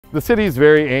The city's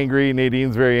very angry.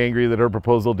 Nadine's very angry that her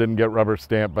proposal didn't get rubber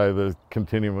stamped by the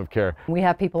continuum of care. We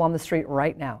have people on the street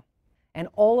right now, and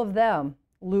all of them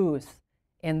lose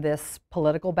in this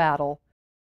political battle.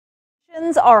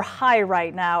 Tensions are high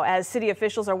right now as city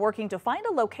officials are working to find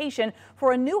a location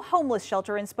for a new homeless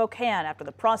shelter in Spokane after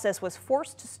the process was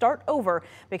forced to start over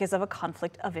because of a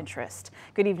conflict of interest.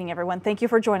 Good evening, everyone. Thank you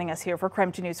for joining us here for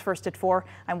KREM 2 News First at 4.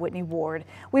 I'm Whitney Ward.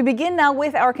 We begin now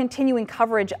with our continuing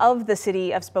coverage of the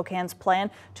city of Spokane's plan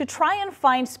to try and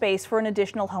find space for an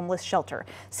additional homeless shelter.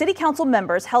 City council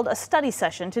members held a study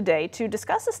session today to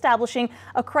discuss establishing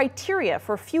a criteria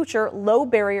for future low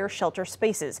barrier shelter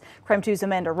spaces. KREM 2's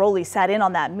Amanda Rowley sat in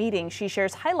on that meeting. She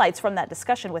shares highlights from that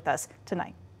discussion with us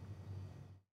tonight.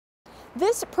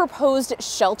 This proposed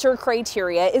shelter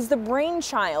criteria is the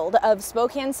brainchild of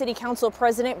Spokane City Council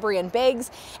President Brian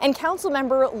Beggs and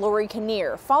Councilmember Lori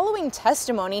Kinnear following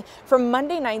testimony from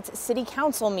Monday night's City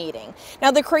Council meeting. Now,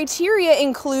 the criteria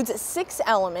includes 6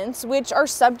 elements which are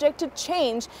subject to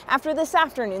change after this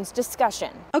afternoon's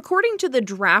discussion. According to the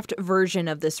draft version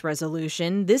of this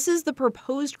resolution, this is the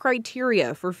proposed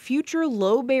criteria for future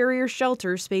low-barrier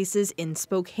shelter spaces in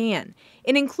Spokane.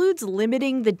 It includes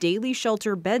limiting the daily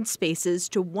shelter bed spaces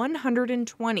to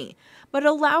 120, but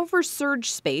allow for surge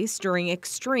space during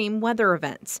extreme weather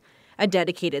events. A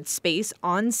dedicated space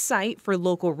on site for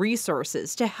local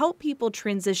resources to help people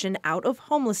transition out of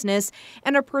homelessness,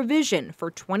 and a provision for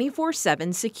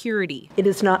 24/7 security. It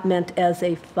is not meant as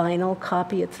a final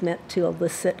copy, it's meant to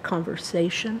elicit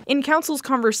conversation. In Council's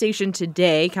conversation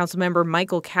today, Councilmember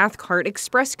Michael Cathcart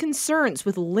expressed concerns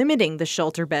with limiting the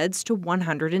shelter beds to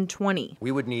 120.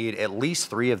 We would need at least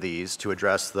 3 of these to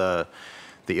address the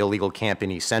illegal camp in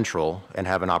East Central and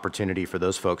have an opportunity for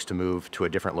those folks to move to a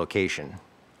different location.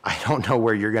 I don't know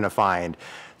where you're going to find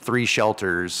 3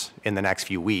 shelters in the next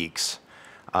few weeks.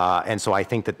 And so I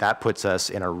think that puts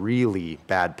us in a really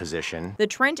bad position. The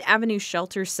Trent Avenue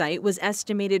shelter site was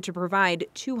estimated to provide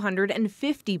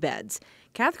 250 beds.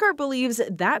 Cathcart believes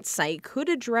that site could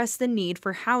address the need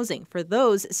for housing for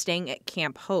those staying at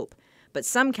Camp Hope. But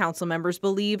some council members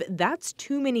believe that's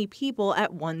too many people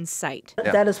at one site.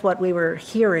 Yeah. That is what we were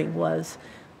hearing, was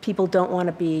people don't want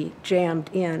to be jammed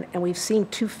in, and we've seen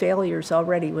 2 failures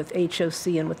already with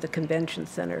HOC and with the convention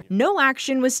center. No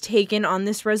action was taken on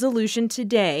this resolution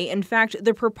today. In fact,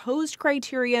 the proposed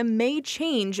criteria may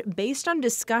change based on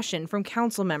discussion from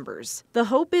council members. The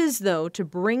hope is, though, to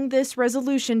bring this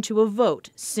resolution to a vote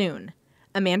soon.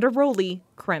 Amanda Rowley,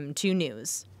 KREM 2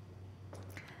 News.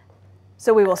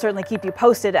 So we will certainly keep you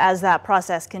posted as that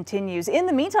process continues. In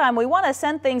the meantime, we want to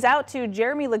send things out to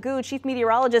Jeremy Legoo, chief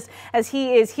meteorologist, as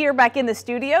he is here back in the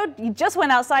studio. He just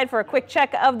went outside for a quick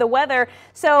check of the weather.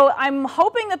 So I'm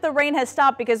hoping that the rain has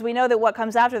stopped, because we know that what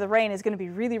comes after the rain is going to be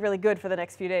really, really good for the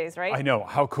next few days, right? I know.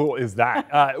 How cool is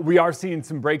that? We are seeing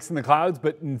some breaks in the clouds,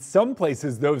 but in some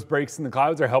places, those breaks in the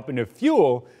clouds are helping to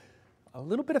fuel a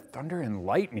little bit of thunder and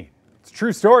lightning. It's a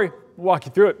true story. We'll walk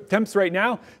you through it. Temps right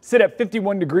now sit at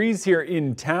 51 degrees here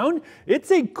in town. It's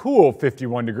a cool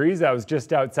 51 degrees. I was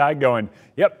just outside going,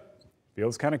 yep,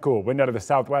 feels kind of cool. Wind out of the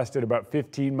southwest at about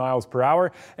 15 miles per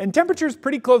hour. And temperatures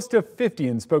pretty close to 50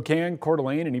 in Spokane, Coeur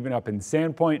d'Alene, and even up in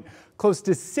Sandpoint. Close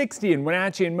to 60 in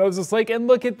Wenatchee and Moses Lake. And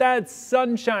look at that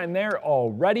sunshine there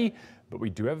already. But we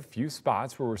do have a few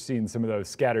spots where we're seeing some of those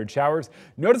scattered showers.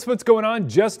 Notice what's going on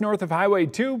just north of Highway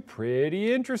 2.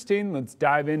 Pretty interesting. Let's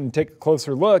dive in and take a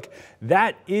closer look.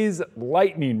 That is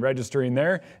lightning registering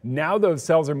there. Now those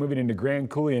cells are moving into Grand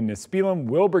Coulee and Nispelum.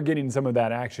 Wilbur getting some of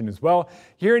that action as well.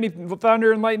 Hear any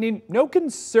thunder and lightning? No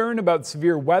concern about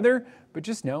severe weather, but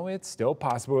just know it's still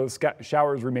possible. Those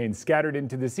showers remain scattered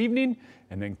into this evening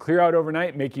and then clear out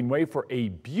overnight, making way for a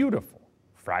beautiful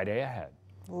Friday ahead.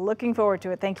 Looking forward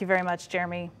to it. Thank you very much,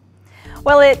 Jeremy.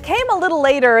 Well, it came a little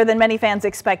later than many fans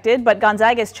expected, but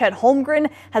Gonzaga's Chet Holmgren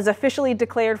has officially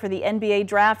declared for the NBA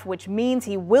draft, which means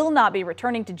he will not be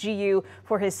returning to GU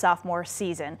for his sophomore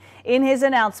season. In his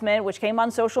announcement, which came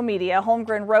on social media,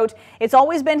 Holmgren wrote, "It's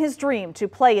always been his dream to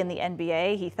play in the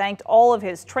NBA. He thanked all of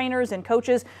his trainers and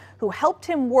coaches who helped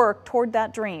him work toward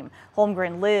that dream."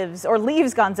 Holmgren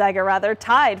leaves Gonzaga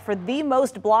tied for the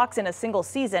most blocks in a single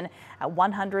season at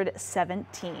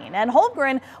 117. And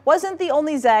Holmgren wasn't the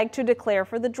only Zag to declare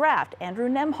for the draft. Andrew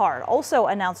Nembhard also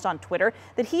announced on Twitter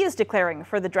that he is declaring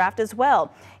for the draft as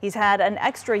well. He's had an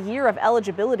extra year of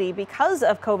eligibility because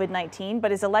of COVID-19,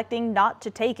 but is electing not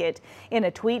to take it. In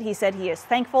a tweet, he said he is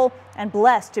thankful and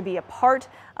blessed to be a part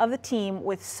of the team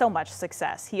with so much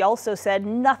success. He also said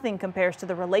nothing compares to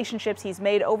the relationships he's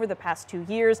made over the past 2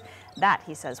 years. That,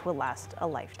 he says, will last a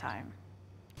lifetime.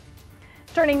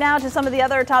 Turning now to some of the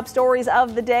other top stories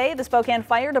of the day, the Spokane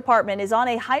Fire Department is on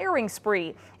a hiring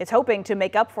spree. It's hoping to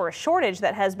make up for a shortage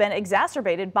that has been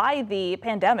exacerbated by the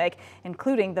pandemic,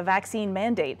 including the vaccine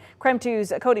mandate. KREM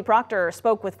 2's Cody Proctor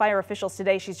spoke with fire officials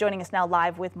today. She's joining us now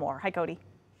live with more. Hi, Cody.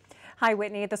 Hi,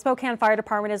 Whitney. The Spokane Fire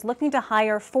Department is looking to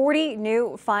hire 40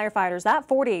 new firefighters. That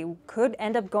 40 could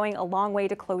end up going a long way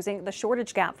to closing the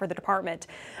shortage gap for the department.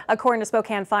 According to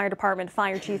Spokane Fire Department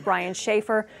Fire Chief Brian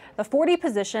Schaefer, the 40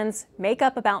 positions make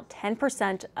up about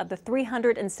 10% of the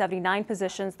 379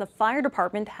 positions the fire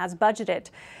department has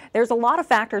budgeted. There's a lot of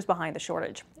factors behind the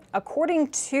shortage. According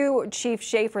to Chief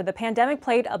Schaefer, the pandemic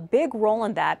played a big role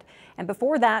in that. And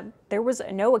before that, there was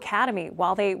no academy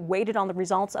while they waited on the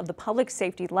results of the public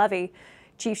safety levy.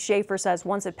 Chief Schaefer says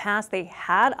once it passed, they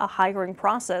had a hiring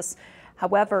process.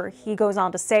 However, he goes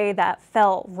on to say that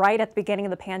fell right at the beginning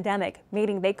of the pandemic,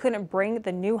 meaning they couldn't bring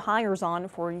the new hires on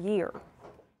for a year.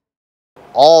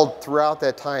 All throughout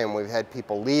that time, we've had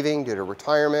people leaving due to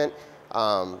retirement.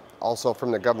 Also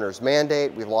from the governor's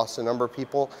mandate, we've lost a number of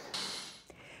people.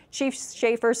 Chief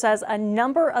Schaefer says a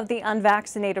number of the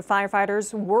unvaccinated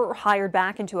firefighters were hired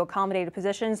back into accommodated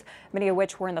positions, many of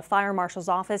which were in the fire marshal's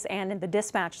office and in the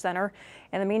dispatch center.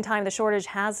 In the meantime, the shortage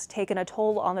has taken a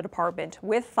toll on the department,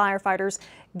 with firefighters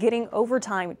getting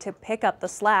overtime to pick up the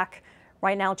slack.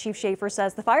 Right now, Chief Schaefer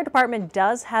says the fire department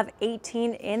does have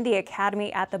 18 in the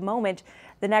academy at the moment.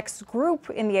 The next group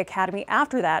in the academy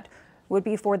after that would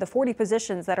be for the 40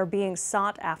 positions that are being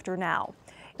sought after now.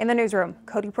 In the newsroom,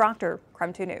 Cody Proctor,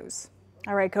 KREM 2 News.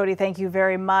 All right, Cody, thank you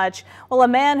very much. Well,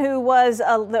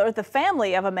 the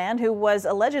family of a man who was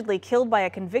allegedly killed by a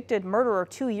convicted murderer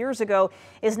 2 years ago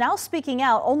is now speaking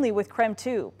out only with KREM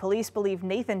 2. Police believe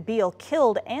Nathan Beal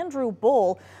killed Andrew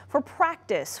Bull for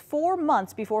practice 4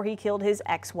 months before he killed his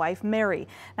ex-wife, Mary.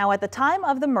 Now, at the time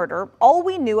of the murder, all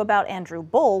we knew about Andrew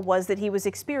Bull was that he was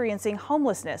experiencing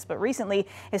homelessness. But recently,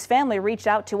 his family reached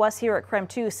out to us here at KREM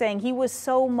 2 saying he was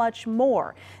so much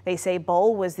more. They say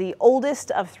Bull was the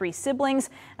oldest of 3 siblings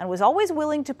and was always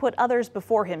willing to put others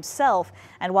before himself.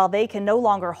 And while they can no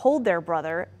longer hold their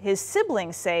brother, his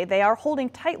siblings say they are holding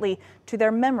tightly to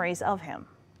their memories of him.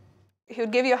 He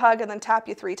would give you a hug and then tap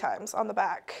you 3 times on the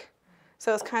back.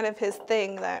 So it's kind of his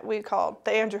thing that we called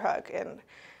the Andrew hug. And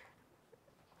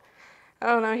I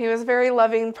don't know, he was a very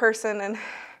loving person, and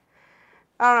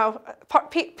I don't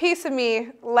know, piece of me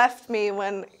left me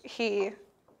when he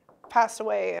passed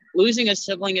away. Losing a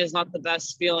sibling is not the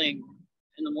best feeling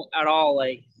at all.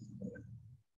 Like,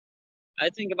 I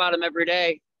think about him every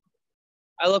day.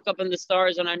 I look up in the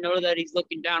stars and I know that he's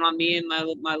looking down on me and my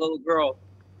little girl.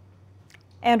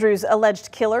 Andrew's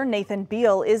alleged killer, Nathan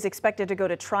Beal, is expected to go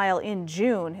to trial in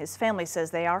June. His family says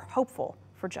they are hopeful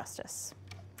for justice.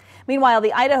 Meanwhile,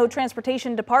 the Idaho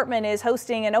Transportation Department is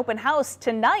hosting an open house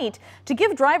tonight to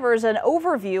give drivers an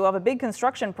overview of a big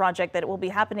construction project that will be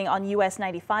happening on US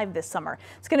 95 this summer.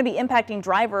 It's going to be impacting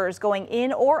drivers going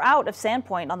in or out of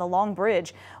Sandpoint on the Long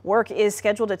Bridge. Work is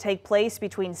scheduled to take place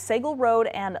between Sagal Road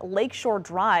and Lakeshore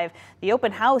Drive. The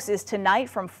open house is tonight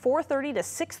from 4:30 to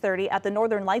 6:30 at the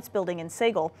Northern Lights building in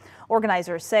Sagal.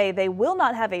 Organizers say they will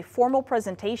not have a formal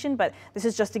presentation, but this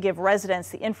is just to give residents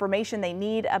the information they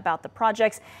need about the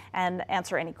projects and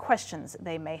answer any questions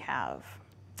they may have.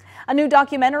 A new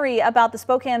documentary about the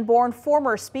Spokane-born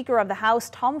former Speaker of the House,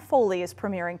 Tom Foley, is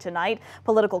premiering tonight.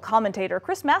 Political commentator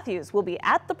Chris Matthews will be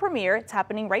at the premiere. It's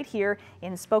happening right here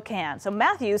in Spokane. So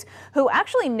Matthews, who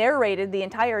actually narrated the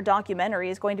entire documentary,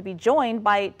 is going to be joined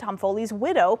by Tom Foley's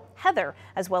widow, Heather,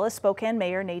 as well as Spokane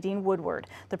Mayor Nadine Woodward.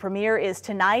 The premiere is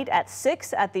tonight at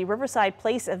 6 at the Riverside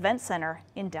Place Event Center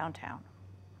in downtown.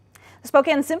 The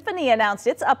Spokane Symphony announced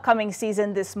its upcoming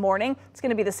season this morning. It's going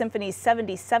to be the Symphony's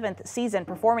 77th season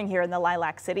performing here in the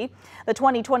Lilac City. The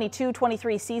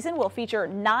 2022-23 season will feature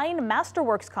 9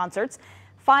 Masterworks concerts,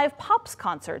 5 Pops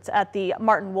concerts at the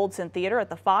Martin Woldson Theater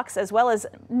at the Fox, as well as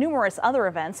numerous other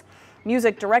events.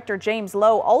 Music director James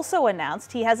Lowe also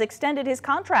announced he has extended his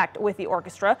contract with the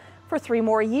orchestra for 3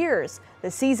 more years. The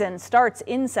season starts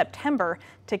in September.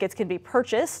 Tickets can be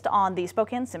purchased on the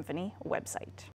Spokane Symphony website.